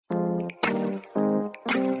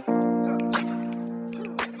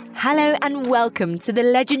Hello and welcome to the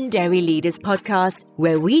Legendary Leaders Podcast,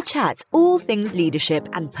 where we chat all things leadership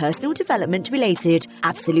and personal development related,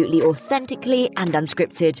 absolutely authentically and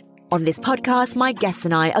unscripted. On this podcast, my guests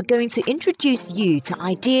and I are going to introduce you to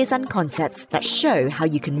ideas and concepts that show how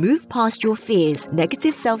you can move past your fears,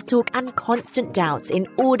 negative self-talk and constant doubts in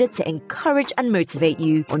order to encourage and motivate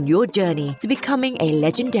you on your journey to becoming a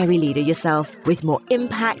legendary leader yourself with more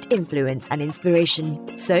impact, influence and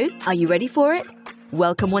inspiration. So, are you ready for it?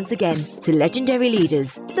 Welcome once again to Legendary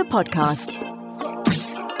Leaders, the podcast.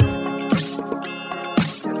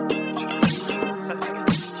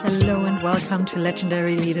 Hello and welcome to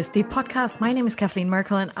Legendary Leaders, the podcast. My name is Kathleen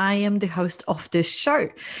Merkel and I am the host of this show.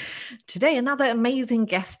 Today, another amazing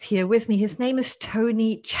guest here with me. His name is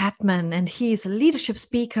Tony Chatman and he is a leadership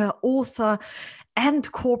speaker, author,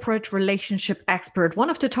 and corporate relationship expert. One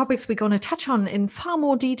of the topics we're going to touch on in far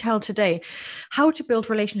more detail today, how to build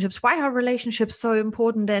relationships, why are relationships so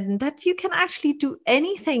important, and that you can actually do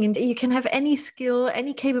anything and you can have any skill,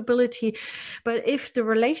 any capability. But if the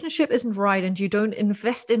relationship isn't right and you don't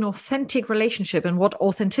invest in authentic relationship and what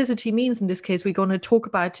authenticity means in this case, we're going to talk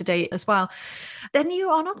about today as well, then you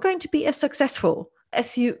are not going to be as successful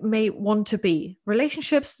as you may want to be.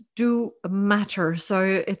 Relationships do matter.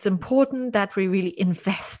 So it's important that we really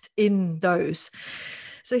invest in those.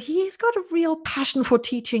 So he's got a real passion for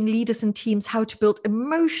teaching leaders and teams how to build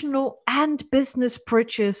emotional and business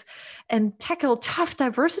bridges and tackle tough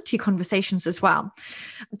diversity conversations as well.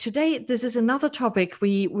 Today, this is another topic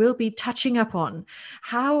we will be touching upon.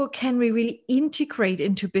 How can we really integrate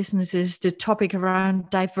into businesses the topic around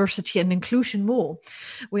diversity and inclusion more?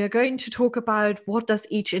 We are going to talk about what does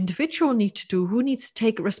each individual need to do, who needs to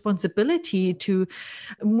take responsibility to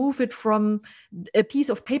move it from a piece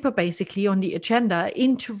of paper basically on the agenda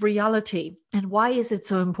into reality, and why is it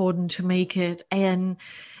so important to make it an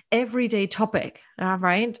everyday topic,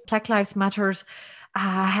 right? Black Lives Matters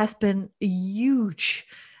has been huge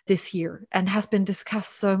this year and has been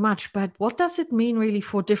discussed so much, but what does it mean really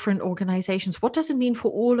for different organizations? What does it mean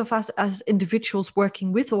for all of us as individuals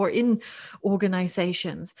working with or in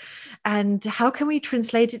organizations? And how can we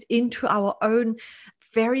translate it into our own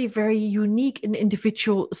very, very unique and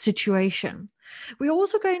individual situation? We're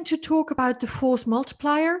also going to talk about the force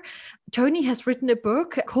multiplier. Tony has written a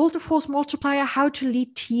book called The Force Multiplier, How to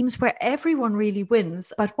Lead Teams Where Everyone Really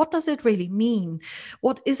Wins. But what does it really mean?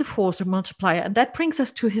 What is a force multiplier? And that brings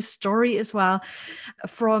us to his story as well,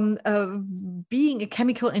 from being a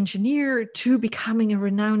chemical engineer to becoming a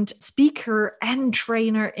renowned speaker and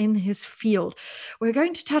trainer in his field. We're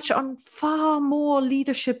going to touch on far more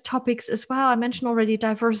leadership topics as well. I mentioned already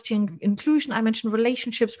diversity and inclusion. I mentioned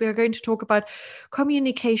relationships. We are going to talk about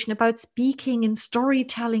communication, about speaking and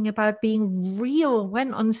storytelling, about being real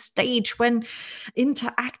when on stage, when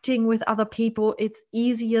interacting with other people. It's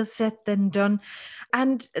easier said than done.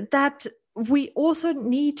 And that we also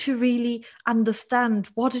need to really understand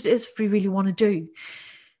what it is we really want to do.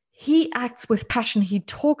 He acts with passion. He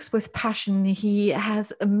talks with passion. He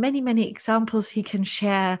has many, many examples he can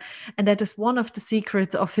share. And that is one of the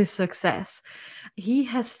secrets of his success. He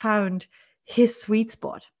has found his sweet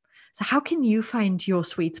spot. So how can you find your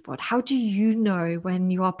sweet spot? How do you know when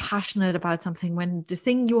you are passionate about something, when the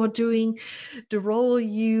thing you are doing, the role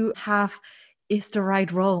you have is the right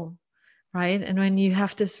role, right? And when you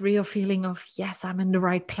have this real feeling of, yes, I'm in the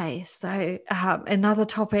right place. So another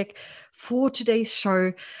topic for today's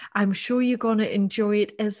show. I'm sure you're going to enjoy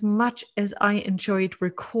it as much as I enjoyed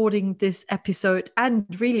recording this episode and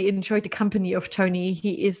really enjoyed the company of Tony.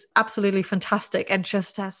 He is absolutely fantastic and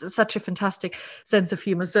just has such a fantastic sense of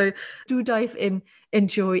humor. So do dive in,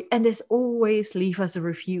 enjoy, and as always, leave us a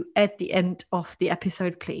review at the end of the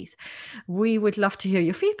episode, please. We would love to hear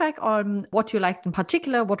your feedback on what you liked in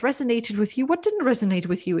particular, what resonated with you, what didn't resonate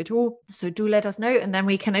with you at all. So do let us know, and then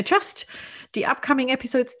we can adjust the upcoming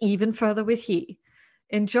episodes even further with you.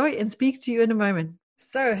 Enjoy and speak to you in a moment.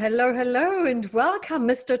 So hello, and welcome,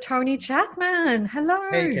 Mr. Tony Chatman. Hello.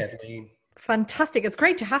 Hey, Kathleen. Fantastic. It's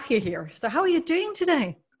great to have you here. So how are you doing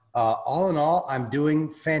today? All in all, I'm doing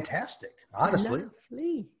fantastic, honestly.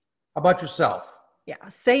 Lovely. How about yourself? Yeah,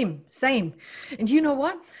 same. And you know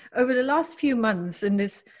what? Over the last few months in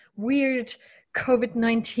this weird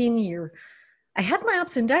COVID-19 year, I had my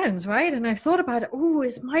ups and downs, right? And I thought about,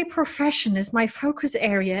 is my profession, is my focus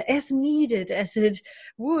area as needed as it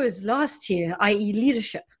was last year, i.e.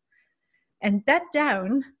 leadership? And that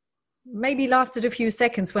down maybe lasted a few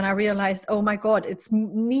seconds when I realized, oh my God, it's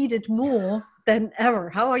needed more than ever.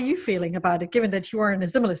 How are you feeling about it, given that you are in a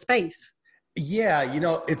similar space? Yeah,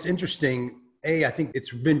 it's interesting. I think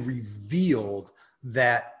it's been revealed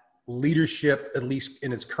that leadership, at least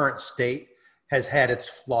in its current state, has had its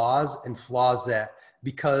flaws, and flaws that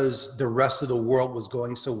because the rest of the world was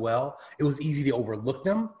going so well, it was easy to overlook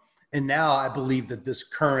them. And now I believe that this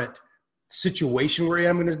current situation we're in,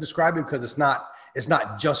 I'm going to describe it because it's not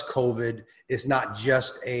just COVID. It's not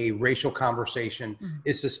just a racial conversation.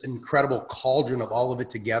 It's this incredible cauldron of all of it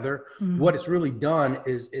together. What it's really done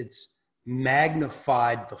is it's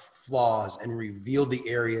magnified the flaws and revealed the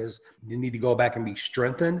areas that need to go back and be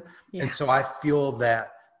strengthened. Yeah. And so I feel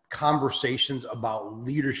that conversations about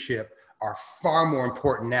leadership are far more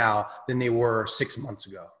important now than they were 6 months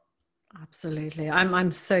ago. Absolutely.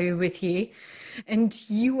 I'm so with you. And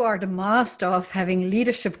you are the master of having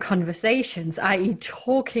leadership conversations, i.e.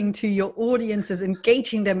 talking to your audiences,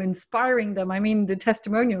 engaging them, inspiring them. I mean, the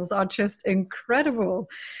testimonials are just incredible.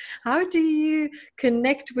 How do you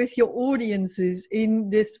connect with your audiences in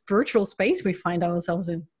this virtual space we find ourselves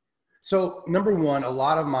in? So number one, a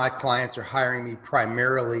lot of my clients are hiring me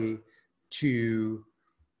primarily to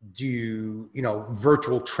do,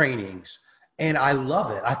 virtual trainings. And I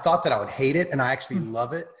love it. I thought that I would hate it, and I actually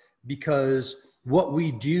love it because what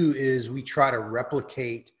we do is we try to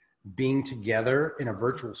replicate being together in a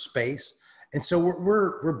virtual space. And so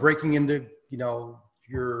we're breaking into,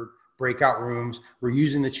 your breakout rooms. We're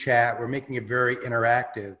using the chat. We're making it very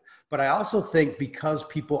interactive. But I also think because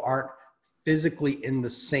people aren't physically in the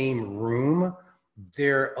same room,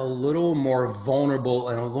 they're a little more vulnerable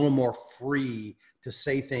and a little more free to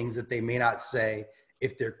say things that they may not say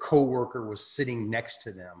if their coworker was sitting next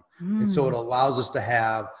to them. And so it allows us to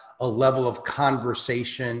have a level of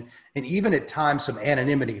conversation and even at times some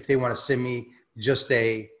anonymity. If they want to send me just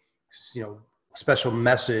a, special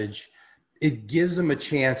message, it gives them a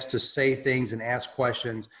chance to say things and ask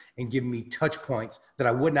questions and give me touch points that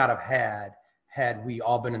I would not have had we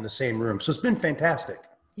all been in the same room. So it's been fantastic.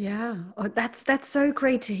 Yeah, that's so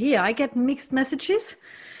great to hear. I get mixed messages,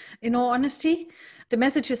 in all honesty. The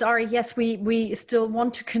messages are, yes, we still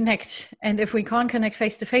want to connect. And if we can't connect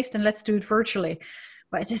face to face, then let's do it virtually.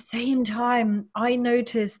 But at the same time, I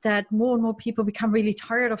notice that more and more people become really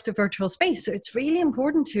tired of the virtual space. So it's really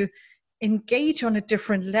important to engage on a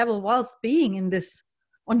different level whilst being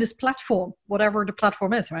on this platform, whatever the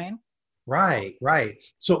platform is, right? Right.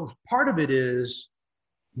 So part of it is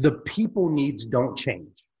the people needs don't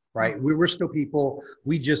change, right? We're still people.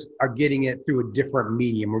 We just are getting it through a different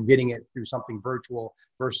medium. We're getting it through something virtual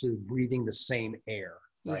versus breathing the same air,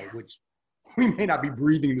 right? Yeah. Which we may not be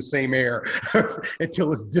breathing the same air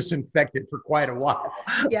until it's disinfected for quite a while.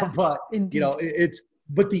 Yeah, But, indeed.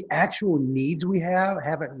 but the actual needs we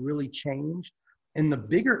haven't really changed. And the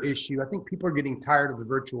bigger issue, I think people are getting tired of the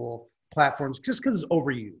virtual platforms just because it's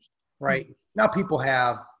overused, right? Now people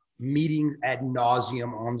have meetings ad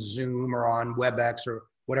nauseum on Zoom or on WebEx or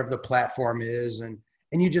whatever the platform is. And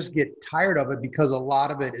you just get tired of it because a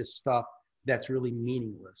lot of it is stuff that's really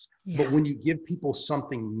meaningless. Yeah. But when you give people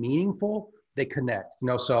something meaningful, they connect.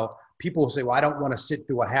 So people will say, well, I don't want to sit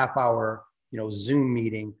through a half hour, Zoom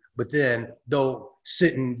meeting, but then they'll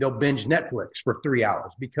binge Netflix for 3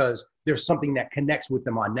 hours because there's something that connects with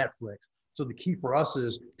them on Netflix. So the key for us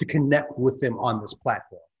is to connect with them on this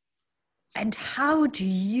platform. And how do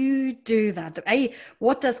you do that?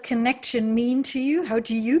 What does connection mean to you? How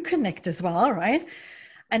do you connect as well, right?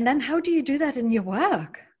 And then how do you do that in your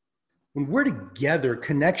work? When we're together,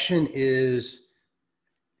 connection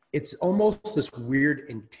it's almost this weird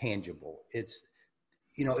intangible. It's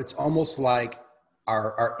almost like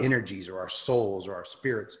our energies or our souls or our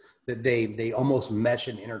spirits, that they almost mesh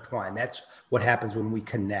and intertwine. That's what happens when we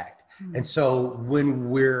connect. And so when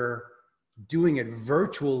we're doing it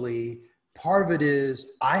virtually, part of it is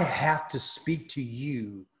I have to speak to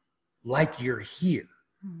you like you're here.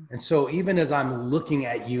 And so even as I'm looking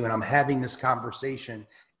at you and I'm having this conversation,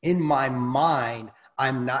 in my mind,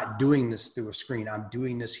 I'm not doing this through a screen. I'm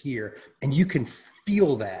doing this here. And you can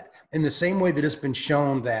feel that in the same way that it's been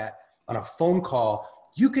shown that on a phone call,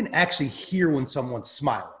 you can actually hear when someone's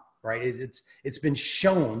smiling, right? It's been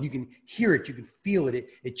shown. You can hear it. You can feel it.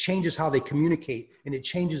 It changes how they communicate and it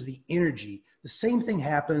changes the energy. The same thing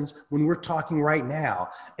happens when we're talking right now.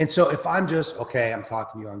 And so if I'm just, okay, I'm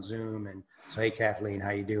talking to you on Zoom and so, hey, Kathleen,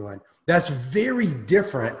 how you doing? That's very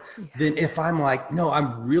different than if I'm like, no,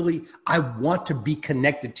 I want to be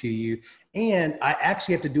connected to you. And I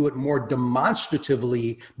actually have to do it more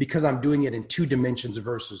demonstratively because I'm doing it in 2 dimensions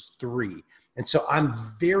versus 3. And so I'm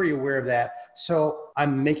very aware of that. So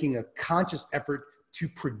I'm making a conscious effort to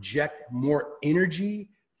project more energy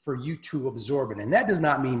for you to absorb it. And that does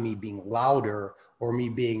not mean me being louder or me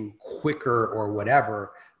being quicker or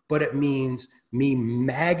whatever, but it means me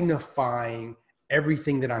magnifying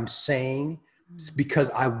everything that I'm saying because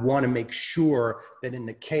I want to make sure that in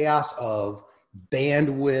the chaos of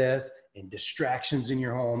bandwidth and distractions in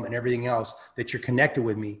your home and everything else that you're connected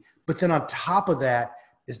with me. But then on top of that,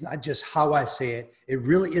 it's not just how I say it. It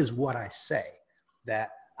really is what I say, that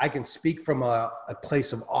I can speak from a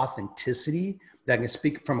place of authenticity, that I can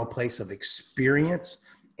speak from a place of experience,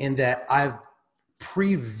 and that I've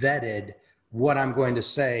pre-vetted what I'm going to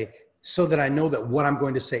say so that I know that what I'm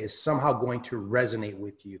going to say is somehow going to resonate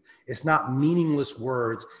with you. It's not meaningless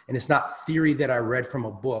words, and it's not theory that I read from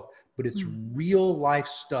a book, but it's real life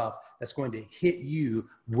stuff that's going to hit you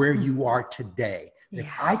where you are today. Yeah.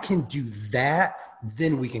 If I can do that,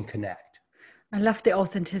 then we can connect. I love the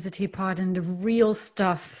authenticity part and the real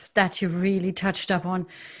stuff that you really touched up on,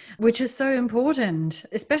 which is so important,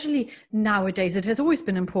 especially nowadays. It has always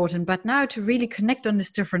been important, but now to really connect on this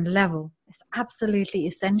different level is absolutely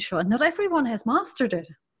essential. And not everyone has mastered it.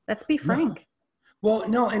 Let's be frank. No. Well,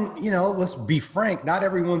 no, and let's be frank. Not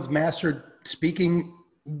everyone's mastered speaking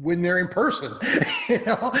when they're in person.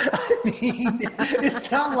 I mean,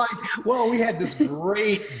 it's not like, well, we had this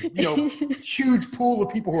great, huge pool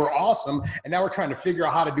of people who are awesome, and now we're trying to figure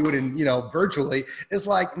out how to do it in, virtually. It's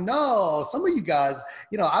like, no, some of you guys,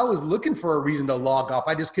 I was looking for a reason to log off.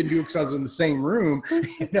 I just couldn't do it because I was in the same room,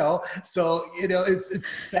 so, it's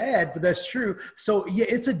sad, but that's true. So yeah,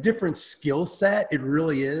 it's a different skill set. It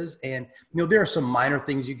really is. And, there are some minor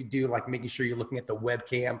things you could do, like making sure you're looking at the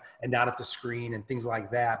webcam and not at the screen and things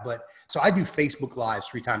like that. But so I do Facebook Lives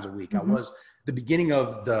 3 times a week. I was the beginning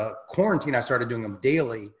of the quarantine, I started doing them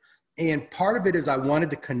daily. And part of it is I wanted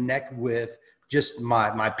to connect with just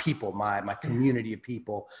my people, my community of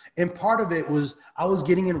people. And part of it was I was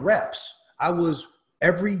getting in reps. I was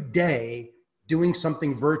every day doing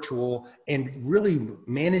something virtual and really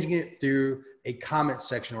managing it through a comment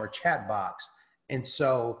section or a chat box. And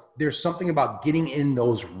so there's something about getting in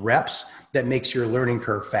those reps that makes your learning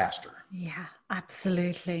curve faster. Yeah,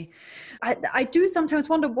 absolutely. I do sometimes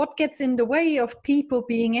wonder what gets in the way of people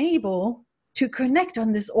being able to connect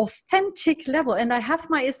on this authentic level. And I have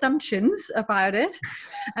my assumptions about it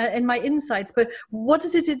and my insights, but what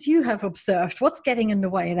is it that you have observed? What's getting in the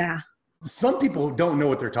way there? Some people don't know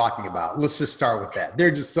what they're talking about. Let's just start with that. There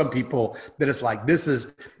are just some people that it's like,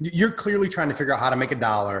 you're clearly trying to figure out how to make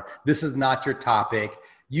 $1. This is not your topic.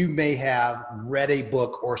 You may have read a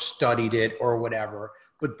book or studied it or whatever,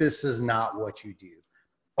 but this is not what you do.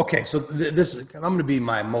 Okay, so I'm going to be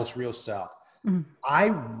my most real self. Mm-hmm.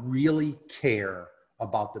 I really care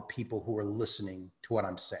about the people who are listening to what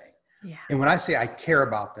I'm saying. Yeah. And when I say I care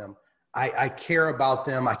about them, I care about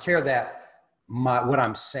them. I care that what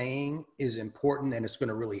I'm saying is important and it's going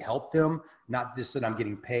to really help them, not just that I'm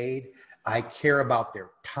getting paid. I care about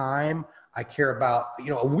their time. I care about,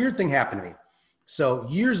 a weird thing happened to me. So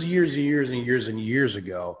years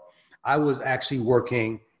ago, I was actually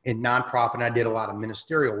working in nonprofit, and I did a lot of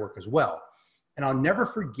ministerial work as well. And I'll never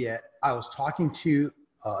forget, I was talking to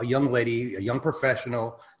a young lady, a young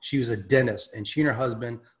professional. She was a dentist, and she and her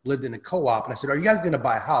husband lived in a co-op. And I said, "Are you guys going to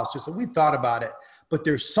buy a house?" She said, "We thought about it, but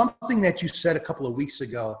there's something that you said a couple of weeks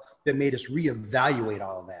ago that made us reevaluate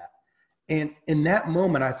all of that." And in that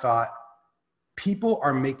moment, I thought, people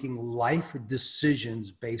are making life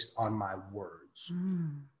decisions based on my words.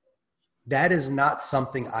 That is not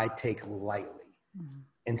something I take lightly.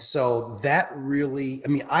 And so that really,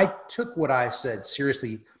 I took what I said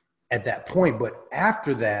seriously at that point. But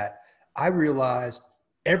after that, I realized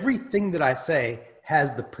everything that I say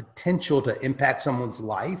has the potential to impact someone's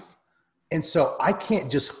life. And so I can't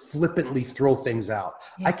just flippantly throw things out.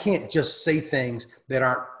 Yeah. I can't just say things that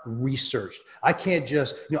aren't researched. I can't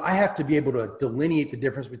just, I have to be able to delineate the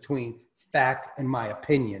difference between fact and my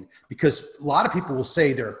opinion, because a lot of people will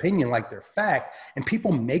say their opinion like their fact, and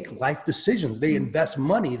people make life decisions. They invest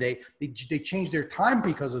money. They change their time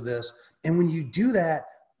because of this. And when you do that,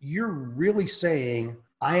 you're really saying,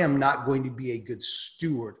 I am not going to be a good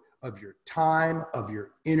steward of your time, of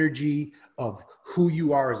your energy, of who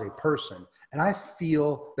you are as a person. And I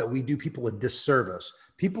feel that we do people a disservice.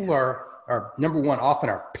 People are number one, often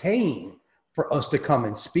are paying for us to come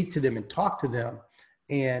and speak to them and talk to them.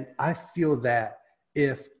 And I feel that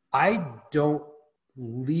if I don't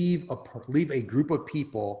leave a group of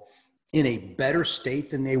people in a better state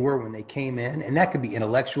than they were when they came in, and that could be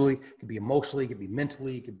intellectually, it could be emotionally, it could be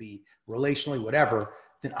mentally, it could be relationally, whatever,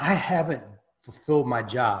 then I haven't fulfilled my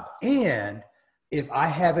job. And if I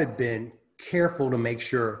haven't been careful to make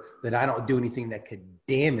sure that I don't do anything that could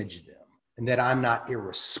damage them and that I'm not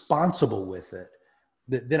irresponsible with it,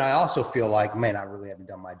 then I also feel like, man, I really haven't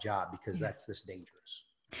done my job, because that's this dangerous.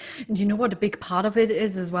 And you know what a big part of it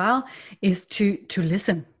is as well, is to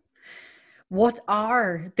listen. What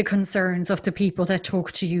are the concerns of the people that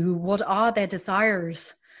talk to you? What are their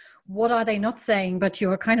desires? what are they not saying, but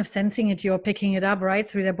you're kind of sensing it, you're picking it up, right,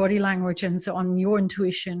 through their body language and so on, your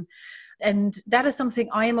intuition. And that is something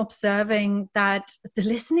I am observing, that the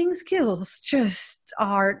listening skills just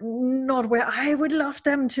are not where I would love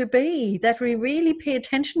them to be, that we really pay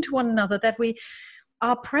attention to one another, that we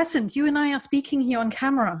are present. You and I are speaking here on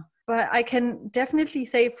camera, but I can definitely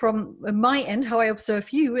say from my end, how I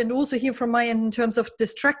observe you, and also here from my end in terms of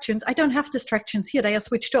distractions, I don't have distractions here. They are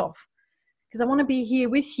switched off because I want to be here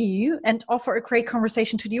with you and offer a great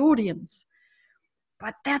conversation to the audience.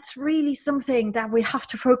 But that's really something that we have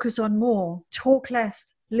to focus on more. Talk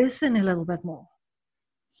less, listen a little bit more.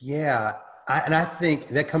 Yeah. And I think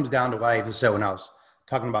that comes down to what I even said when I was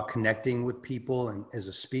talking about connecting with people and as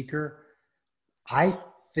a speaker. I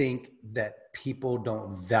think that people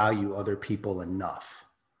don't value other people enough,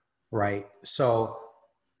 right? So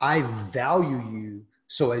I value you.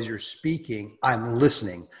 So as you're speaking, I'm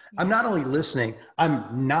listening. I'm not only listening,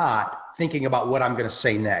 I'm not thinking about what I'm going to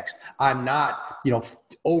say next. I'm not,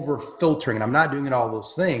 over filtering, and I'm not doing all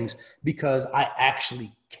those things because I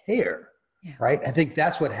actually care, right? I think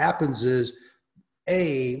that's what happens is,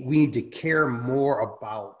 A, we need to care more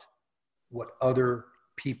about what other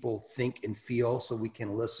people think and feel so we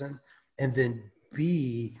can listen. And then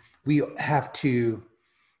B, we have to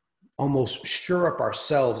almost shore up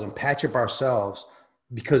ourselves and patch up ourselves,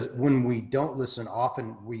 because when we don't listen,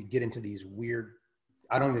 often we get into these weird,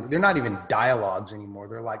 they're not even dialogues anymore.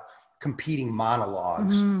 They're like competing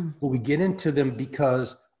monologues. But we get into them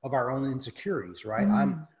because of our own insecurities, right?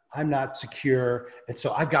 I'm not secure. And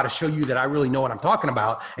so I've got to show you that I really know what I'm talking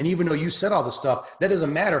about. And even though you said all this stuff, that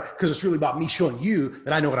doesn't matter because it's really about me showing you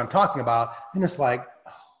that I know what I'm talking about. And it's like,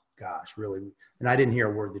 oh gosh, really? And I didn't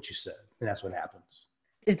hear a word that you said. And that's what happens.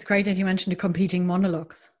 It's great that you mentioned the competing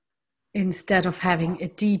monologues instead of having a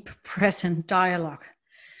deep, present dialogue.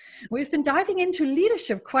 We've been diving into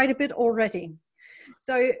leadership quite a bit already.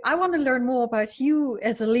 So I want to learn more about you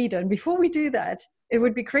as a leader. And before we do that, it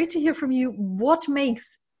would be great to hear from you what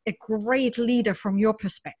makes a great leader from your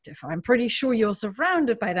perspective. I'm pretty sure you're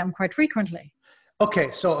surrounded by them quite frequently.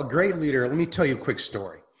 Okay, so a great leader, let me tell you a quick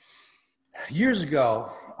story. Years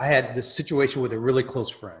ago, I had this situation with a really close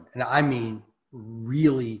friend, and I mean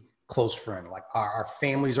really close friend. Like our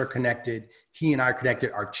families are connected, he and I are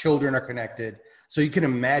connected, our children are connected. So you can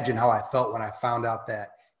imagine how I felt when I found out that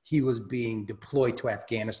he was being deployed to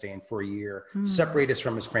Afghanistan for a year, separated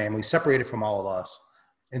from his family, separated from all of us.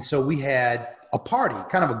 And so we had a party,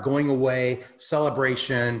 kind of a going away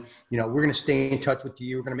celebration. We're going to stay in touch with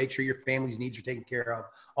you. We're going to make sure your family's needs are taken care of.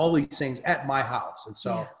 All these things at my house. And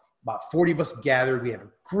so about 40 of us gathered. We had a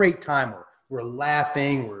great time. We're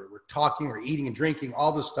laughing, we're talking, we're eating and drinking,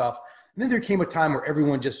 all this stuff. And then there came a time where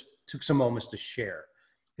everyone just took some moments to share.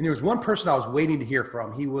 And there was one person I was waiting to hear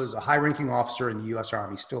from. He was a high-ranking officer in the U.S.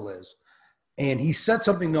 Army, still is. And he said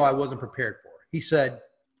something, though, I wasn't prepared for. He said,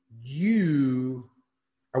 you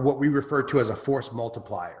are what we refer to as a force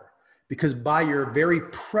multiplier, because by your very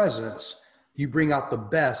presence, you bring out the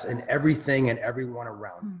best in everything and everyone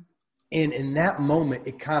around you. And in that moment,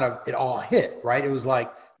 it all hit, right? It was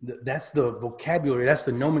like, that's the vocabulary, that's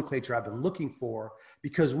the nomenclature I've been looking for,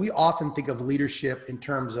 because we often think of leadership in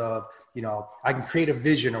terms of, I can create a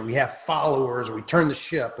vision, or we have followers, or we turn the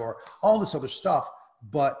ship, or all this other stuff.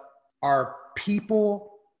 But are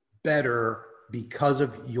people better because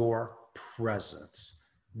of your presence?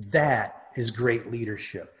 That is great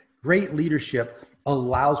leadership. Great leadership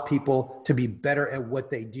allows people to be better at what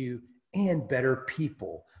they do and better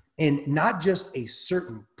people. And not just a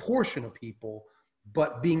certain portion of people,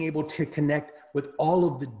 but being able to connect with all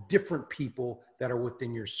of the different people that are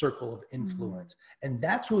within your circle of influence. And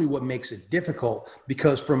that's really what makes it difficult,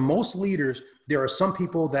 because for most leaders, there are some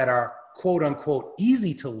people that are quote unquote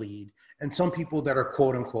easy to lead and some people that are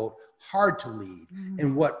quote unquote hard to lead.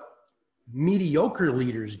 And what mediocre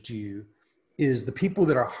leaders do is the people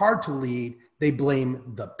that are hard to lead, they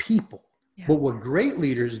blame the people. But what great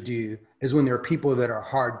leaders do is when there are people that are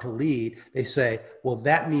hard to lead, they say, well,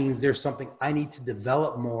 that means there's something I need to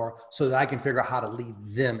develop more so that I can figure out how to lead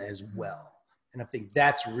them as well. And I think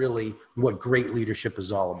that's really what great leadership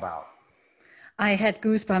is all about. I had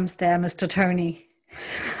goosebumps there, Mr. Tony.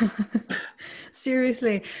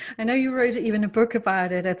 Seriously. I know you wrote even a book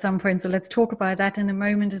about it at some point, so let's talk about that in a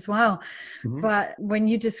moment as well. But when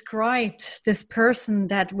you described this person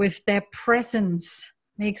that with their presence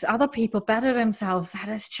makes other people better themselves, that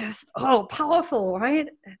is just, powerful, right?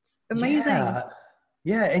 It's amazing.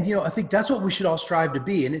 Yeah. And, I think that's what we should all strive to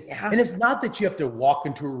be. And it's not that you have to walk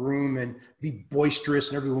into a room and be boisterous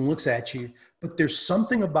and everyone looks at you, but there's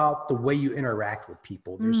something about the way you interact with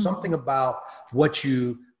people. There's something about what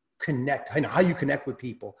you connect, how you connect with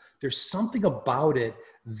people. There's something about it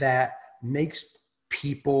that makes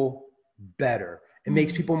people better. It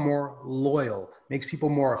makes people more loyal, makes people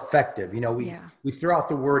more effective. We throw out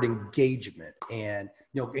the word engagement, and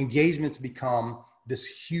engagement's become this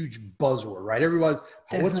huge buzzword, right? Everyone's,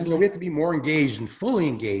 we have to be more engaged and fully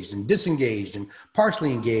engaged and disengaged and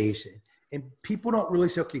partially engaged. And people don't really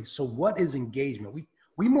say, okay, so what is engagement?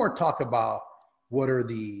 We more talk about what are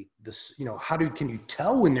can you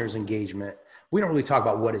tell when there's engagement? We don't really talk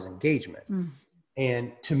about what is engagement.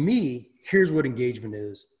 And to me, here's what engagement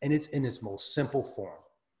is, and it's in its most simple form.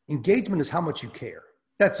 Engagement is how much you care.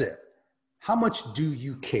 That's it. How much do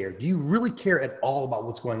you care? Do you really care at all about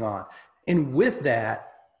what's going on? And with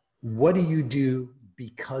that, what do you do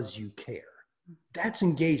because you care? That's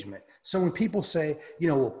engagement. So when people say,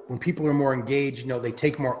 when people are more engaged, they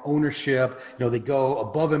take more ownership, they go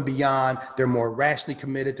above and beyond, they're more rationally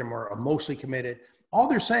committed, they're more emotionally committed. All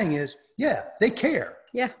they're saying is, yeah, they care.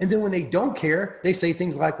 Yeah. And then when they don't care, they say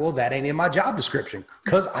things like, well, that ain't in my job description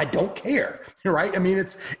because I don't care, right? I mean,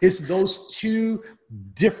 it's those two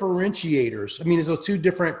differentiators. I mean, it's those two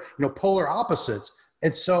different, polar opposites.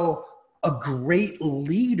 And so a great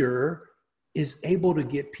leader is able to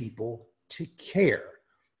get people to care.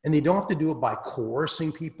 And they don't have to do it by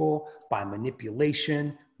coercing people, by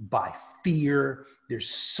manipulation, by fear. There's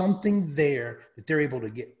something there that they're able to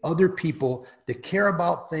get other people to care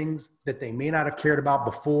about things that they may not have cared about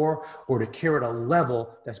before, or to care at a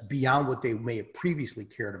level that's beyond what they may have previously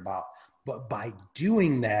cared about. But by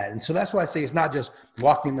doing that, and so that's why I say it's not just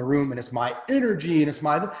walking in the room and it's my energy and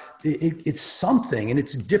it's something, and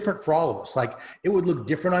it's different for all of us. Like, it would look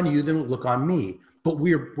different on you than it would look on me, but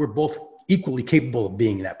we're both equally capable of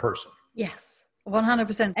being that person. Yes,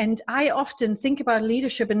 100%. And I often think about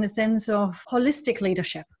leadership in the sense of holistic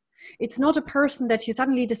leadership. It's not a person that you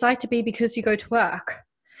suddenly decide to be because you go to work.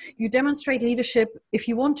 You demonstrate leadership, if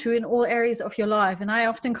you want to, in all areas of your life. And I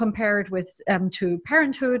often compare it with to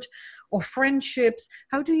parenthood or friendships.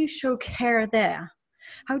 How do you show care there?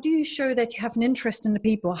 How do you show that you have an interest in the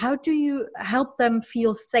people? How do you help them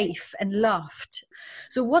feel safe and loved?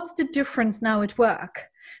 So what's the difference now at work?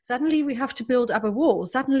 Suddenly we have to build up a wall.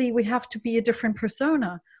 Suddenly we have to be a different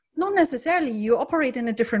persona. Not necessarily. You operate in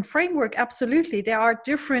a different framework. Absolutely. There are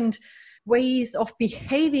different ways of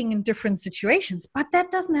behaving in different situations, but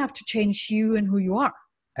that doesn't have to change you and who you are.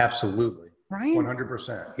 Absolutely. Right?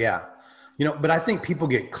 100%. Yeah. But I think people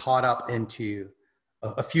get caught up into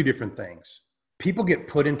a few different things. People get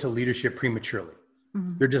put into leadership prematurely.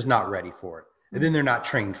 Mm-hmm. They're just not ready for it. And then they're not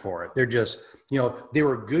trained for it. They're just, they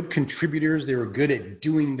were good contributors. They were good at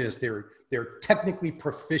doing this. They're technically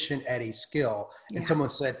proficient at a skill. Yeah. And someone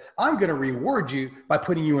said, I'm going to reward you by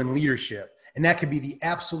putting you in leadership. And that could be the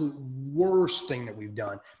absolute worst thing that we've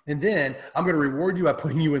done. And then I'm going to reward you by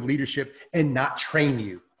putting you in leadership and not train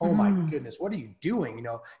you. Oh my goodness, what are you doing?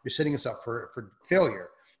 You're setting us up for failure.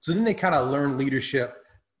 So then they kind of learn leadership,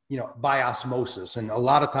 by osmosis. And a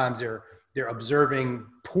lot of times they're observing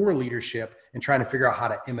poor leadership and trying to figure out how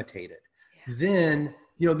to imitate it. Yeah. Then,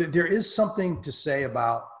 there is something to say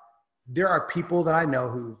about, there are people that I know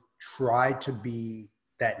who've tried to be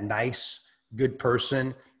that nice, good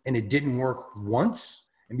person, and it didn't work once.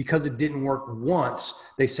 And because it didn't work once,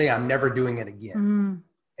 they say, I'm never doing it again.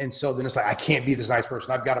 And so then it's like, I can't be this nice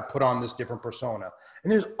person. I've got to put on this different persona.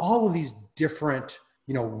 And there's all of these different,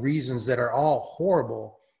 reasons that are all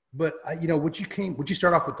horrible. But, would you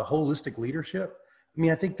start off with the holistic leadership? I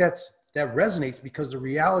mean, I think that resonates, because the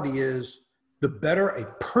reality is, the better a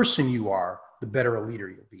person you are, the better a leader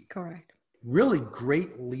you'll be. Correct. Really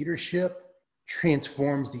great leadership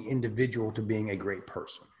transforms the individual to being a great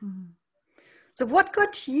person. Mm-hmm. So what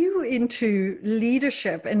got you into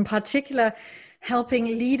leadership, in particular, helping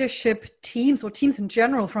leadership teams or teams in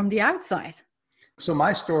general from the outside? So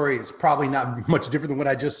my story is probably not much different than what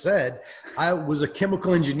I just said. I was a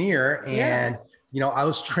chemical engineer, and I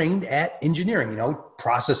was trained at engineering,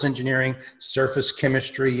 process engineering, surface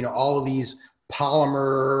chemistry, all of these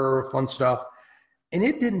polymer fun stuff. And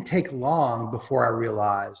it didn't take long before I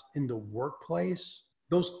realized in the workplace,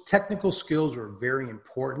 those technical skills were very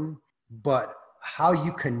important, but how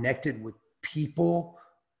you connected with people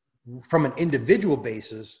from an individual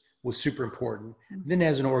basis was super important. Then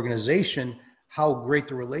as an organization, how great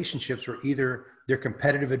the relationships were either their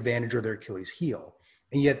competitive advantage or their Achilles heel.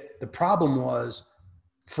 And yet the problem was,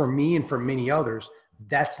 for me and for many others,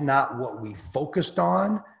 that's not what we focused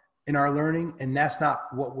on in our learning, and that's not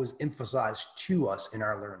what was emphasized to us in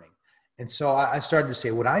our learning. And so I started to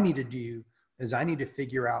say, what I need to do is I need to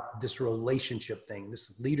figure out this relationship thing,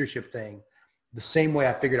 this leadership thing, the same way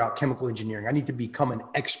I figured out chemical engineering. I need to become an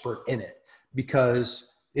expert in it, because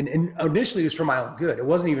and initially it was for my own good. It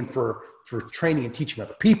wasn't even for training and teaching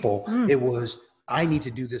other people. It was, I need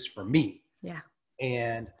to do this for me. Yeah.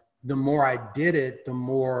 And the more I did it, the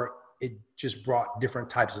more it just brought different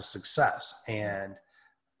types of success. And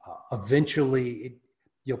eventually,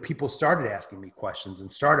 people started asking me questions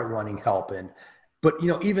and started wanting help. But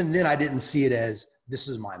even then I didn't see it as this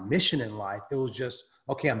is my mission in life. It was just,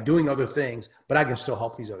 okay, I'm doing other things, but I can still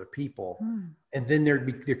help these other people. And then there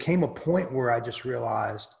came a point where I just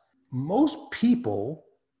realized most people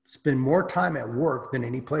spend more time at work than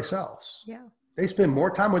any place else. Yeah. They spend more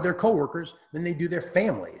time with their coworkers than they do their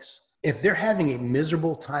families. If they're having a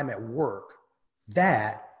miserable time at work,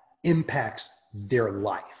 that impacts their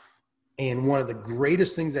life. And one of the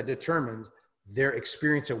greatest things that determines their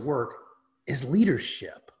experience at work is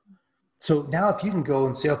leadership. So now if you can go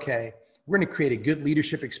and say, okay, we're going to create a good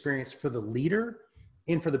leadership experience for the leader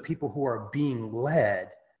and for the people who are being led,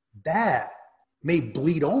 that may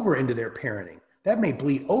bleed over into their parenting. That may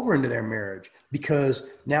bleed over into their marriage, because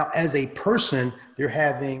now as a person, they're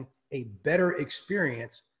having a better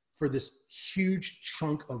experience for this huge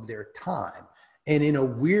chunk of their time. And in a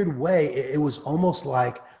weird way, it was almost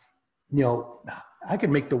like, I could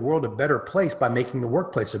make the world a better place by making the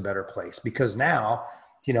workplace a better place, because now,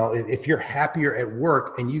 if you're happier at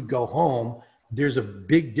work and you go home, there's a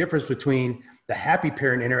big difference between the happy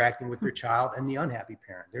parent interacting with their child and the unhappy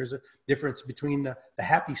parent. There's a difference between the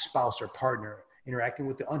happy spouse or partner interacting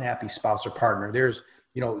with the unhappy spouse or partner. There's,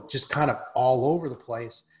 just kind of all over the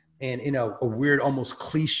place. And in a weird, almost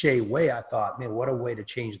cliche way, I thought, man, what a way to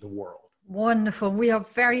change the world. Wonderful. We are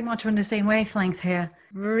very much on the same wavelength here.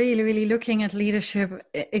 Really, really looking at leadership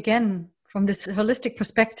again from this holistic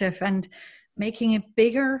perspective and making a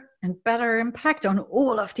bigger and better impact on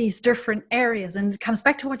all of these different areas. And it comes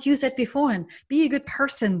back to what you said before, and be a good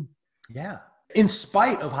person. Yeah. In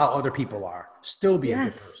spite of how other people are, still be a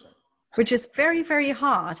good person. Which is very, very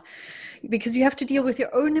hard, because you have to deal with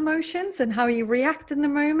your own emotions and how you react in the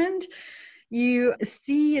moment. You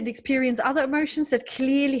see and experience other emotions that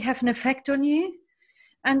clearly have an effect on you.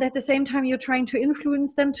 And at the same time, you're trying to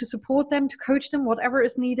influence them, to support them, to coach them, whatever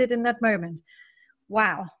is needed in that moment.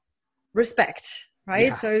 Wow. Respect, right?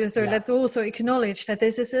 Yeah. So let's also acknowledge that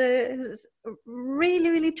this is a really,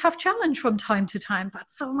 really tough challenge from time to time,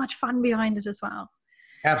 but so much fun behind it as well.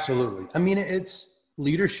 Absolutely. I mean,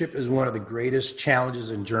 leadership is one of the greatest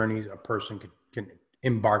challenges and journeys a person can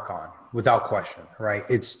embark on, without question, right?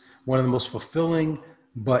 It's one of the most fulfilling,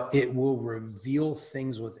 but it will reveal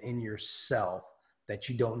things within yourself that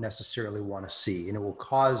you don't necessarily want to see. And it will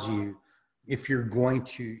cause you, if you're going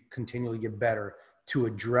to continually get better, to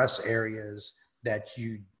address areas that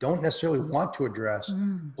you don't necessarily want to address.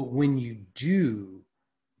 But when you do,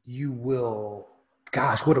 you will,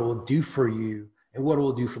 what it will do for you and what it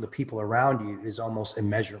will do for the people around you is almost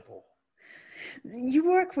immeasurable. You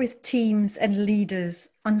work with teams and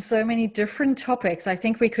leaders on so many different topics. I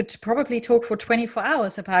think we could probably talk for 24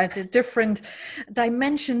 hours about the different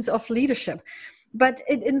dimensions of leadership. But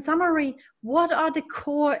in summary, what are the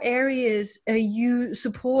core areas you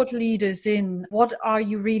support leaders in? What are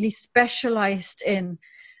you really specialized in?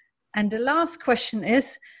 And the last question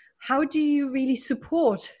is, how do you really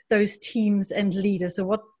support those teams and leaders? So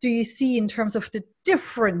what do you see in terms of the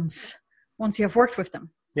difference once you have worked with them?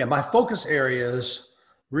 Yeah, my focus areas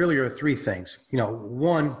really are three things.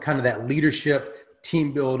 One, kind of that leadership,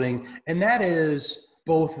 team building, and that is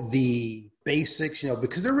both the basics,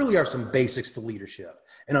 because there really are some basics to leadership.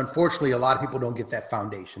 And unfortunately, a lot of people don't get that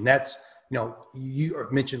foundation. That's, you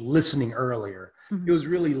mentioned listening earlier. Mm-hmm. It was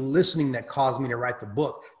really listening that caused me to write the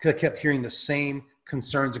book, because I kept hearing the same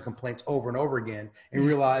concerns and complaints over and over again, and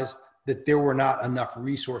realized that there were not enough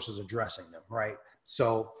resources addressing them, right?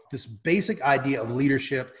 So this basic idea of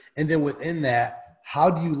leadership, and then within that, how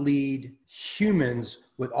do you lead humans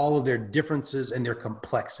with all of their differences and their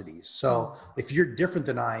complexities? So if you're different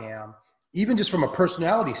than I am, even just from a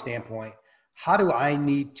personality standpoint, how do I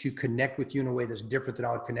need to connect with you in a way that's different than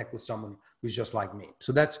I would connect with someone who's just like me?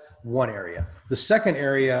 So that's one area. The second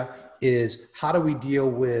area is, how do we deal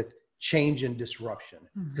with change and disruption?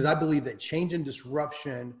 Because I believe that change and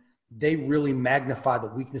disruption, they really magnify the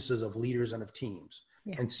weaknesses of leaders and of teams.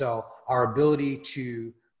 Yeah. And so our ability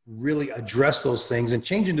to really address those things, and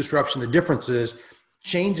change and disruption, the difference is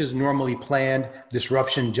change is normally planned,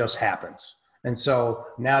 disruption just happens. And so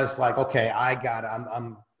now it's like, okay,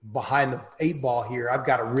 I'm behind the 8 ball here. I've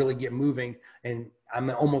got to really get moving, and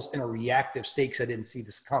I'm almost in a reactive state because I didn't see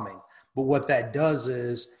this coming. But what that does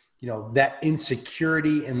is, that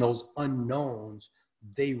insecurity and those unknowns,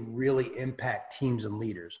 they really impact teams and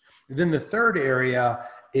leaders. And then the third area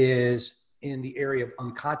is in the area of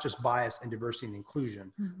unconscious bias and diversity and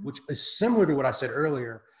inclusion, which is similar to what I said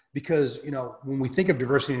earlier, because, when we think of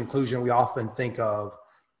diversity and inclusion, we often think of,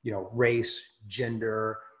 race,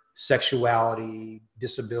 gender, sexuality,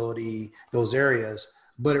 disability, those areas.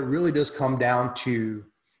 But it really does come down to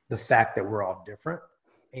the fact that we're all different.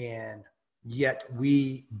 And yet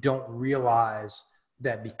we don't realize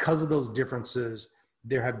that because of those differences,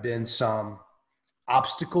 there have been some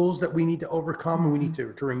obstacles that we need to overcome and we need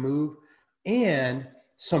to remove, and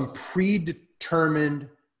some predetermined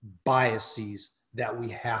biases that we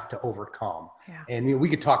have to overcome. Yeah. And we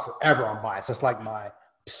could talk forever on bias. That's like my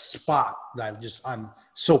spot. I'm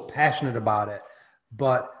so passionate about it.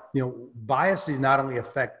 But biases not only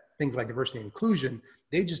affect things like diversity and inclusion,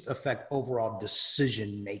 they just affect overall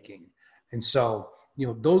decision making. And so,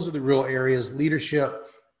 those are the real areas: leadership,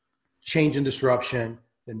 change and disruption,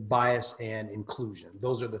 then bias and inclusion.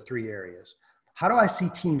 Those are the three areas. How do I see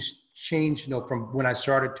teams change, from when I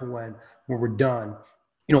started to when we're done?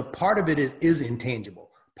 Part of it is intangible.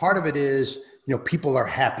 Part of it is, people are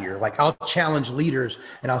happier. Like, I'll challenge leaders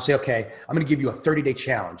and I'll say, okay, I'm going to give you a 30-day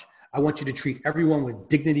challenge. I want you to treat everyone with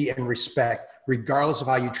dignity and respect, regardless of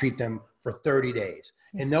how you treat them, for 30 days.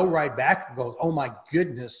 And they'll write back and goes, oh my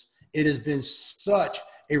goodness, it has been such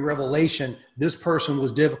a revelation. This person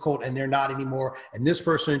was difficult and they're not anymore. And this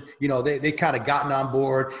person, they kind of gotten on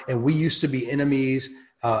board, and we used to be enemies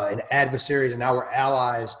and adversaries, and now we're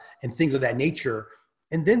allies and things of that nature.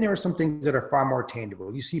 And then there are some things that are far more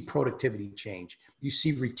tangible. You see productivity change. You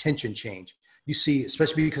see retention change. You see,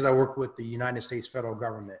 especially because I work with the United States federal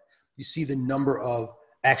government, you see the number of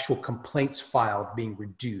actual complaints filed being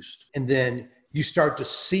reduced. And then you start to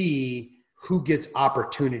see who gets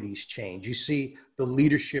opportunities change. You see the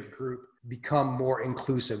leadership group become more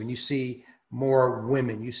inclusive, and you see more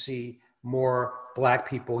women, you see more Black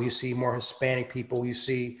people, you see more Hispanic people, you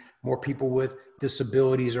see more people with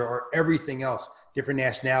disabilities or everything else, different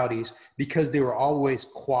nationalities, because they were always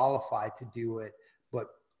qualified to do it, but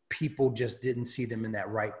people just didn't see them in that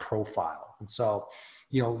right profile. And so,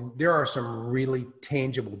 there are some really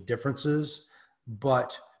tangible differences,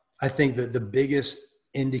 but I think that the biggest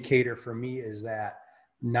indicator for me is that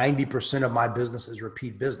 90% of my business is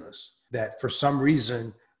repeat business. That for some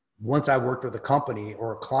reason, once I worked with a company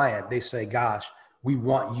or a client, they say, gosh, we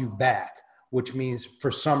want you back, which means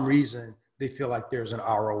for some reason, they feel like there's an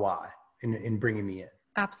ROI in bringing me in.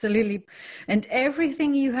 Absolutely. And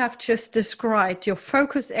everything you have just described, your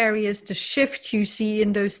focus areas, the shift you see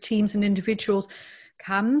in those teams and individuals,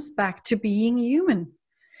 comes back to being human.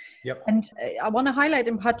 Yep. And I want to highlight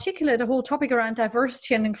in particular the whole topic around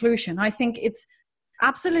diversity and inclusion. I think it's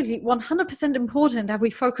absolutely 100% important that we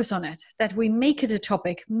focus on it, that we make it a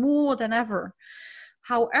topic more than ever.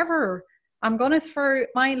 However, I'm going to throw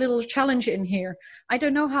my little challenge in here. I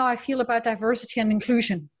don't know how I feel about diversity and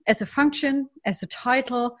inclusion as a function, as a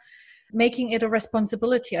title, making it a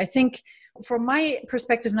responsibility. I think from my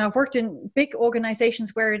perspective, now I've worked in big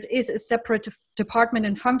organizations where it is a separate department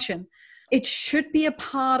and function. It should be a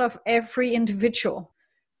part of every individual,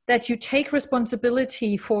 that you take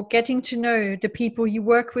responsibility for getting to know the people you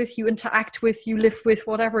work with, you interact with, you live with,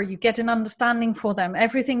 whatever. You get an understanding for them.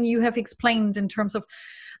 Everything you have explained in terms of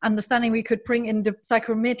understanding, we could bring in the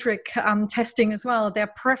psychometric testing as well, their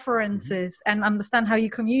preferences, and understand how you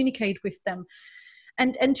communicate with them.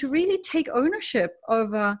 And to really take ownership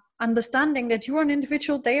of understanding that you are an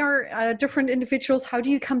individual, they are different individuals. How do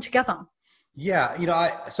you come together? Yeah,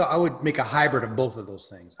 so I would make a hybrid of both of those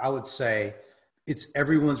things. I would say it's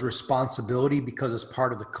everyone's responsibility because it's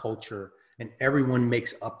part of the culture, and everyone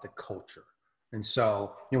makes up the culture. And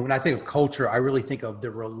so, when I think of culture, I really think of the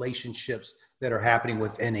relationships that are happening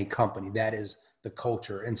within a company. That is the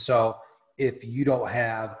culture. And so if you don't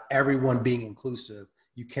have everyone being inclusive,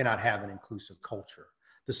 you cannot have an inclusive culture.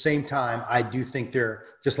 At the same time, I do think there,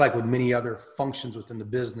 just like with many other functions within the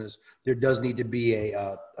business, there does need to be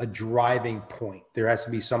a driving point. There has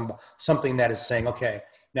to be something that is saying, okay,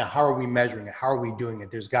 now how are we measuring it? How are we doing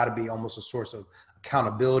it? There's got to be almost a source of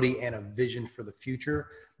accountability and a vision for the future.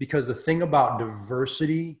 Because the thing about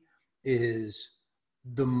diversity is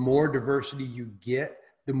the more diversity you get,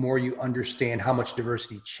 the more you understand how much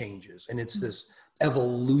diversity changes. And it's this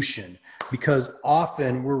evolution, because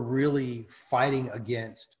often we're really fighting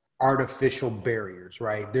against artificial barriers,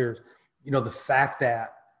 right? There's, the fact that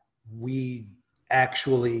we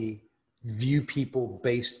actually view people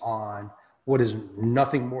based on what is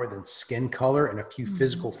nothing more than skin color and a few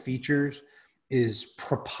physical features is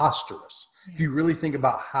preposterous. Yeah. If you really think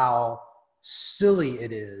about how silly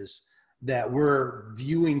it is that we're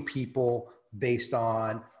viewing people based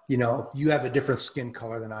on, you have a different skin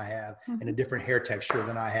color than I have and a different hair texture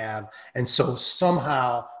than I have. And so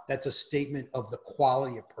somehow that's a statement of the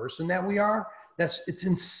quality of person that we are. It's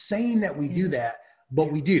insane that we do that,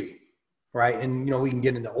 but we do, right? And, we can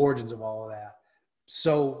get into the origins of all of that.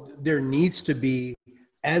 So there needs to be,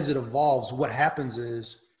 as it evolves, what happens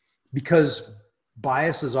is, because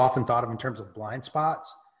bias is often thought of in terms of blind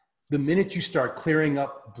spots, the minute you start clearing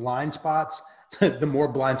up blind spots, the more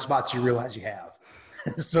blind spots you realize you have.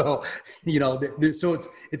 So, so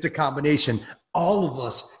it's a combination. All of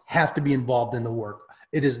us have to be involved in the work.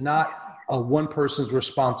 It is not a one person's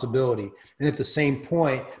responsibility. And at the same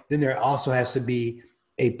point, then there also has to be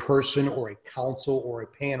a person or a council or a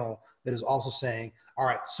panel that is also saying, all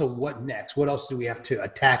right, so what next? What else do we have to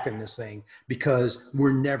attack in this thing? Because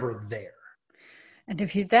we're never there. And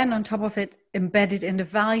if you then, on top of it, embed it in the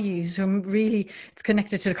values, so really it's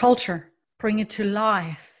connected to the culture, bring it to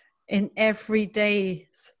life in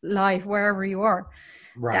everyday's life, wherever you are,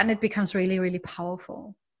 then it becomes really, really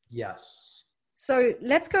powerful. Yes. So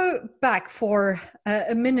let's go back for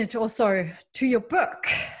a minute or so to your book.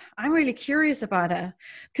 I'm really curious about it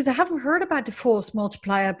because I haven't heard about the force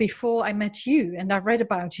multiplier before I met you and I read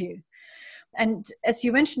about you. And as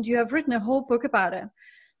you mentioned, you have written a whole book about it.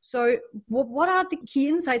 So what are the key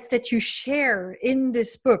insights that you share in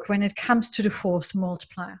this book when it comes to the force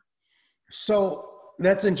multiplier? So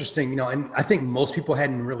that's interesting, and I think most people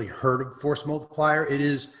hadn't really heard of force multiplier. It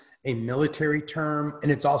is a military term,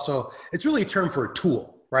 and it's really a term for a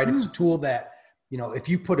tool, right? It's a tool that, if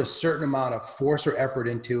you put a certain amount of force or effort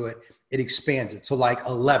into it, it expands it. So like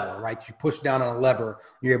a lever, right? You push down on a lever,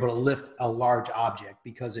 you're able to lift a large object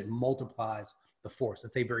because it multiplies the force.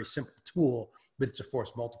 It's a very simple tool, but it's a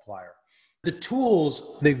force multiplier. The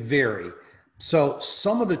tools, they vary. So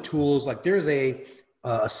some of the tools, like there's a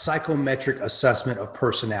psychometric assessment of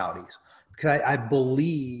personalities, because I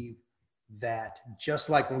believe that just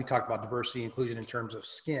like when we talk about diversity and inclusion in terms of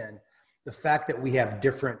skin, the fact that we have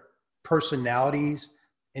different personalities,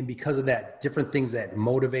 and because of that, different things that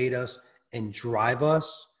motivate us and drive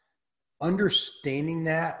us, understanding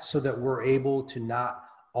that so that we're able to not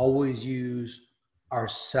always use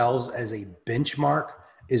ourselves as a benchmark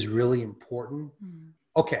is really important.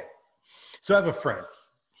 Okay. So I have a friend.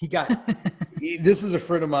 This is a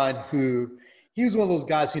friend of mine who, he was one of those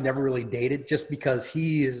guys who never really dated just because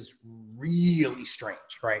he is really strange,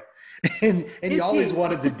 right? And he always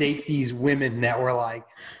wanted to date these women that were like,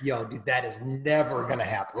 yo, dude, that is never going to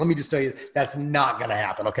happen. Let me just tell you, that's not going to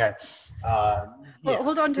happen, okay? Well,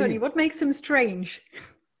 hold on, Tony. What makes him strange?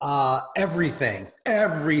 Everything.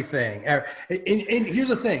 And here's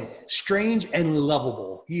the thing, strange and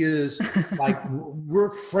lovable. He is like,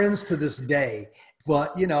 we're friends to this day,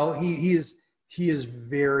 but he is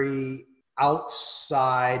very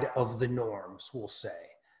outside of the norms, we'll say.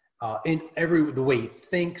 In the way he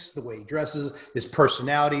thinks, the way he dresses, his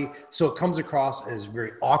personality. So it comes across as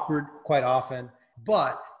very awkward quite often,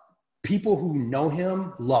 but people who know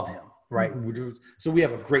him love him, right? So we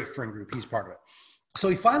have a great friend group. He's part of it. So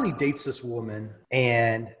he finally dates this woman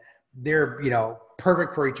and they're,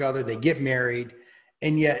 perfect for each other. They get married,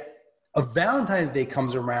 and yet a Valentine's Day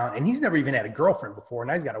comes around and he's never even had a girlfriend before.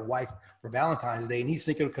 Now he's got a wife for Valentine's Day and he's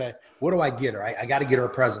thinking, okay, what do I get her? I got to get her a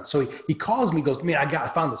present. So he calls me, goes, man, I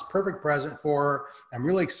found this perfect present for her. I'm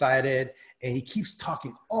really excited. And he keeps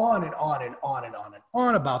talking on and on and on and on and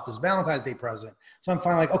on about this Valentine's Day present. So I'm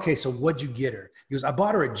finally like, okay, so what'd you get her? He goes, I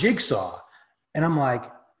bought her a jigsaw. And I'm like,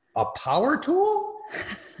 a power tool?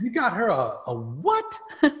 You got her a what?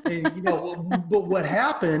 And, but what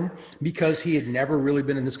happened, because he had never really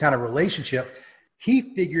been in this kind of relationship,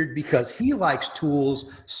 he figured because he likes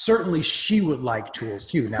tools, certainly she would like tools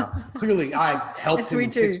too. Now, clearly I helped him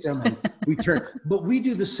and fixed him and but we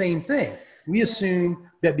do the same thing. We assume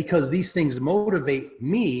that because these things motivate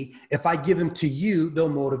me, if I give them to you, they'll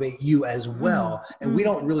motivate you as well. And we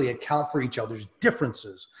don't really account for each other's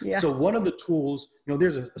differences. Yeah. So one of the tools,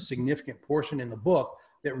 there's a significant portion in the book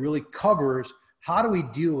that really covers how do we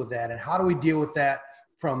deal with that, and how do we deal with that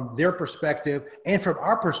from their perspective, and from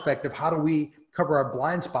our perspective, how do we cover our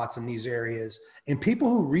blind spots in these areas. And people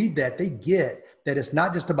who read that, they get that it's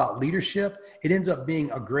not just about leadership. It ends up being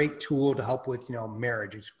a great tool to help with,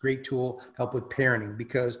 marriage. It's a great tool to help with parenting,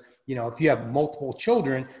 because, if you have multiple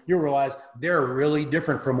children, you'll realize they're really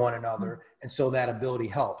different from one another. And so that ability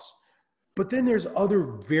helps. But then there's other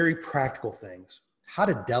very practical things. How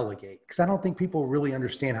to delegate, because I don't think people really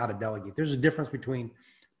understand how to delegate. There's a difference between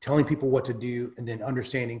telling people what to do and then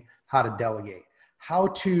understanding how to delegate. How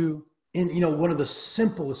to, one of the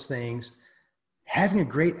simplest things, having a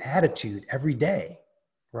great attitude every day,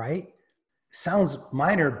 right? Sounds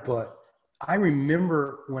minor, but I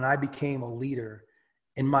remember when I became a leader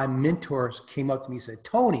and my mentors came up to me and said,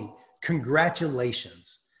 Tony,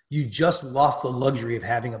 congratulations. You just lost the luxury of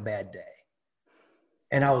having a bad day.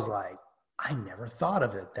 And I was like, I never thought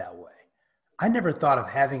of it that way. I never thought of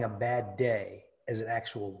having a bad day as an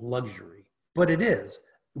actual luxury, but it is.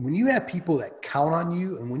 When you have people that count on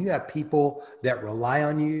you and when you have people that rely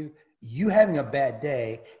on you, you having a bad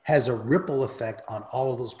day has a ripple effect on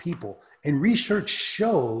all of those people. And research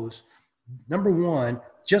shows, number one,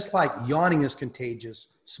 just like yawning is contagious,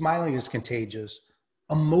 smiling is contagious,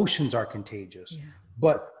 emotions are contagious. Yeah.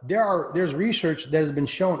 But there's research that has been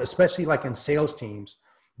shown, especially like in sales teams,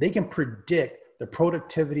 they can predict the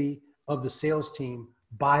productivity of the sales team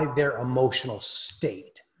by their emotional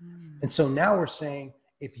state. And so now we're saying,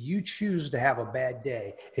 if you choose to have a bad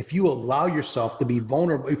day, if you allow yourself to be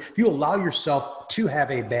vulnerable, if you allow yourself to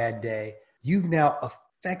have a bad day, you've now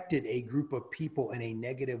affected a group of people in a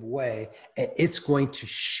negative way, and it's going to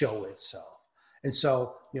show itself. And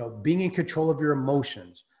so, being in control of your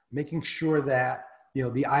emotions, making sure that,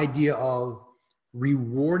 the idea of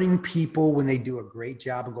rewarding people when they do a great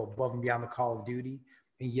job and go above and beyond the call of duty,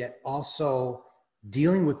 and yet also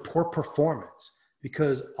dealing with poor performance.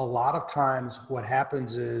 Because a lot of times what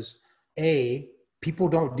happens is, people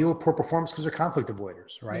don't deal with poor performance because they're conflict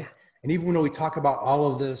avoiders, right? Yeah. And even when we talk about all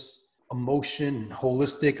of this emotion and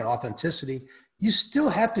holistic and authenticity, you still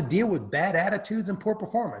have to deal with bad attitudes and poor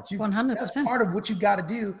performance. 100%. That's part of what you've got to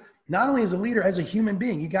do, not only as a leader, as a human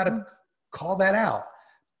being. You got to call that out.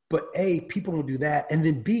 But people don't do that. And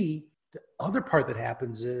then B, the other part that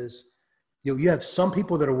happens is, you have some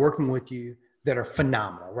people that are working with you that are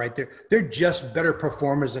phenomenal, right? They're just better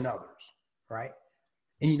performers than others, right?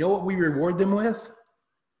 And you know what we reward them with?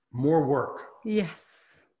 More work.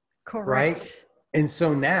 Yes, correct. Right? And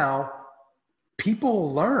so now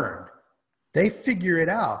people learn. They figure it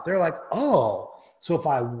out. They're like, oh, so if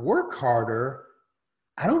I work harder,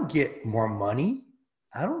 I don't get more money.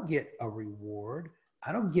 I don't get a reward.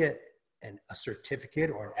 I don't get a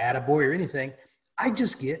certificate or an attaboy or anything. I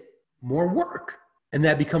just get more work. And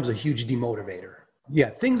that becomes a huge demotivator.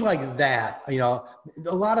 Yeah, things like that,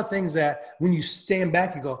 a lot of things that when you stand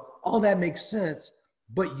back, you go, oh, that makes sense,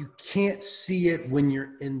 but you can't see it when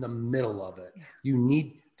you're in the middle of it. You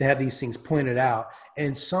need to have these things pointed out.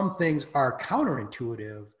 And some things are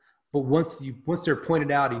counterintuitive, but once they're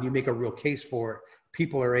pointed out and you make a real case for it,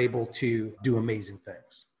 people are able to do amazing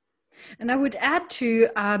things. And I would add to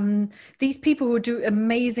these people who do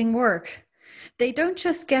amazing work, they don't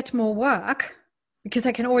just get more work, because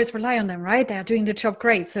I can always rely on them, right? They're doing the job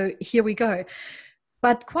great, so here we go.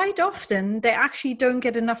 But quite often, they actually don't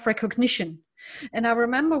get enough recognition. And I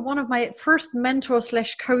remember one of my first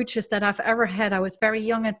mentors/coaches that I've ever had, I was very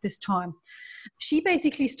young at this time. She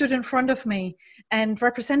basically stood in front of me and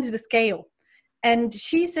represented a scale. And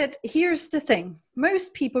she said, here's the thing.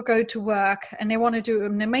 Most people go to work and they want to do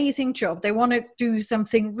an amazing job. They want to do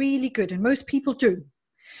something really good, and most people do.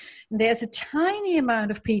 And there's a tiny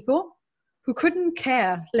amount of people who couldn't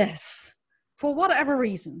care less for whatever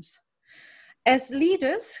reasons. As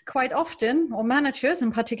leaders, quite often, or managers,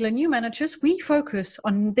 in particular new managers, we focus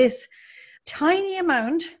on this tiny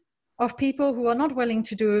amount of people who are not willing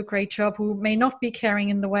to do a great job, who may not be caring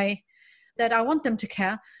in the way that I want them to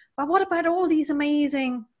care. But what about all these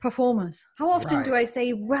amazing performers? How often do I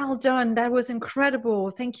say, well done, that was incredible,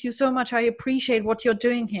 thank you so much, I appreciate what you're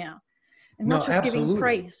doing here? And not just giving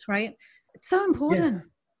praise, right? It's so important. Yeah.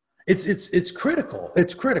 It's critical.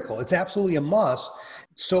 It's critical. It's absolutely a must.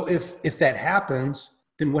 So if that happens,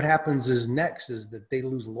 then what happens is next is that they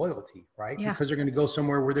lose loyalty, right? Yeah. Because they're going to go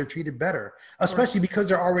somewhere where they're treated better, especially because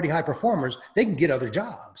they're already high performers. They can get other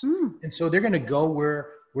jobs. And so they're going to go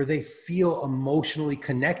where they feel emotionally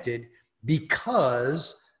connected,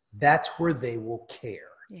 because that's where they will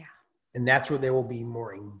care. Yeah. And that's where they will be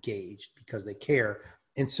more engaged because they care.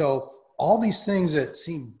 And so all these things that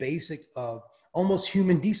seem basic of almost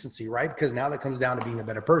human decency, right? Because now that comes down to being a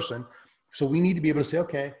better person. So we need to be able to say,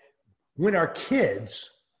 okay, when our kids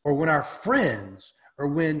or when our friends or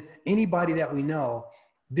when anybody that we know,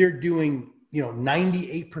 they're doing,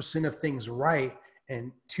 98% of things right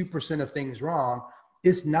and 2% of things wrong,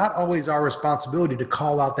 it's not always our responsibility to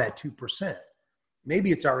call out that 2%.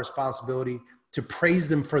 Maybe it's our responsibility to praise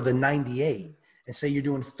them for the 98 and say, you're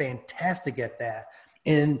doing fantastic at that.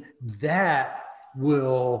 And that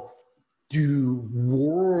will do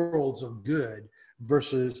worlds of good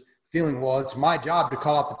versus feeling, well, it's my job to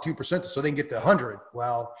call out the 2% so they can get to 100.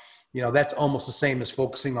 Well, that's almost the same as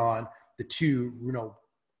focusing on the 2,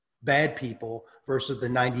 bad people versus the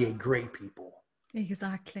 98 great people.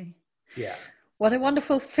 Exactly. Yeah. What a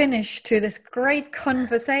wonderful finish to this great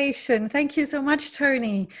conversation. Thank you so much,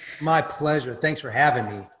 Tony. My pleasure. Thanks for having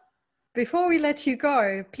me. Before we let you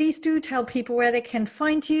go, please do tell people where they can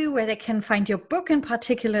find you, where they can find your book in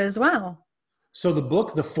particular as well. So the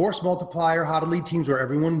book, The Force Multiplier, How to Lead Teams Where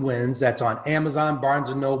Everyone Wins, that's on Amazon, Barnes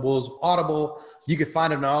 & Nobles, Audible. You can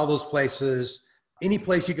find it in all those places. Any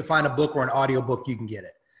place you can find a book or an audio book, you can get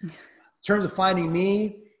it. In terms of finding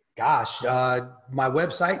me, gosh, my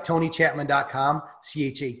website, TonyChatman.com,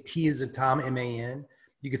 C-H-A-T as in Tom, M-A-N.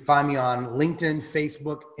 You can find me on LinkedIn,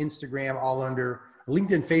 Facebook, Instagram, all under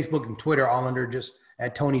LinkedIn, Facebook, and Twitter, all under just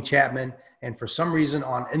at Tony Chatman. And for some reason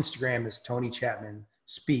on Instagram is Tony Chatman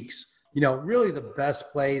Speaks. You know, really the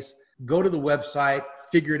best place. Go to the website,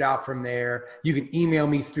 figure it out from there. You can email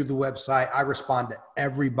me through the website. I respond to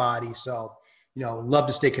everybody. So, you know, love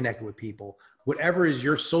to stay connected with people. Whatever is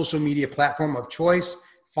your social media platform of choice,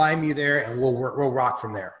 find me there and we'll rock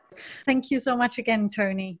from there. Thank you so much again,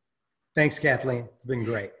 Tony. Thanks, Kathleen. It's been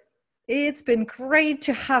great. It's been great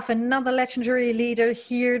to have another legendary leader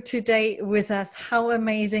here today with us. How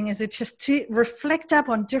amazing is it just to reflect up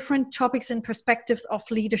on different topics and perspectives of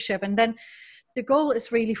leadership. And then the goal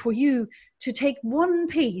is really for you to take one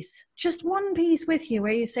piece, just one piece with you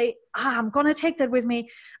where you say, I'm going to take that with me.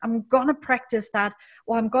 I'm going to practice that,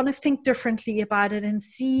 or I'm going to think differently about it and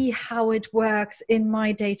see how it works in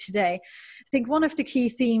my day to day. I think one of the key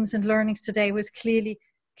themes and learnings today was clearly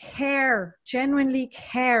care, genuinely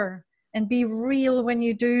care, and be real when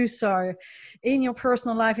you do so in your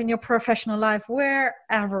personal life, in your professional life,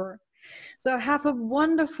 wherever. So have a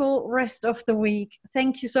wonderful rest of the week.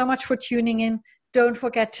 Thank you so much for tuning in. Don't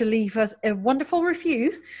forget to leave us a wonderful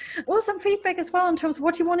review or some feedback as well in terms of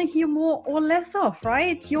what you want to hear more or less of,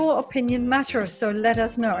 right? Your opinion matters, so let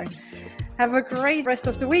us know. Have a great rest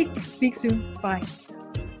of the week. Speak soon. Bye.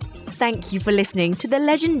 Thank you for listening to the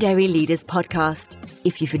Legendary Leaders Podcast.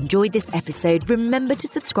 If you've enjoyed this episode, remember to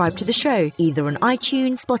subscribe to the show, either on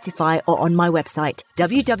iTunes, Spotify, or on my website,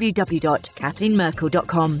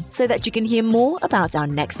 www.kathleenmerkel.com, so that you can hear more about our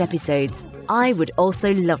next episodes. I would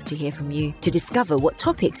also love to hear from you to discover what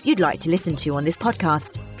topics you'd like to listen to on this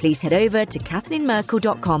podcast. Please head over to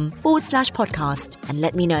kathleenmerkel.com/podcast and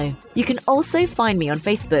let me know. You can also find me on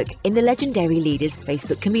Facebook in the Legendary Leaders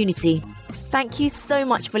Facebook community. Thank you so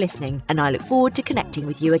much for listening, and I look forward to connecting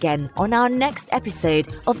with you again on our next episode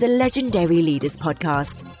of the Legendary Leaders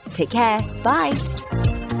Podcast. Take care. Bye.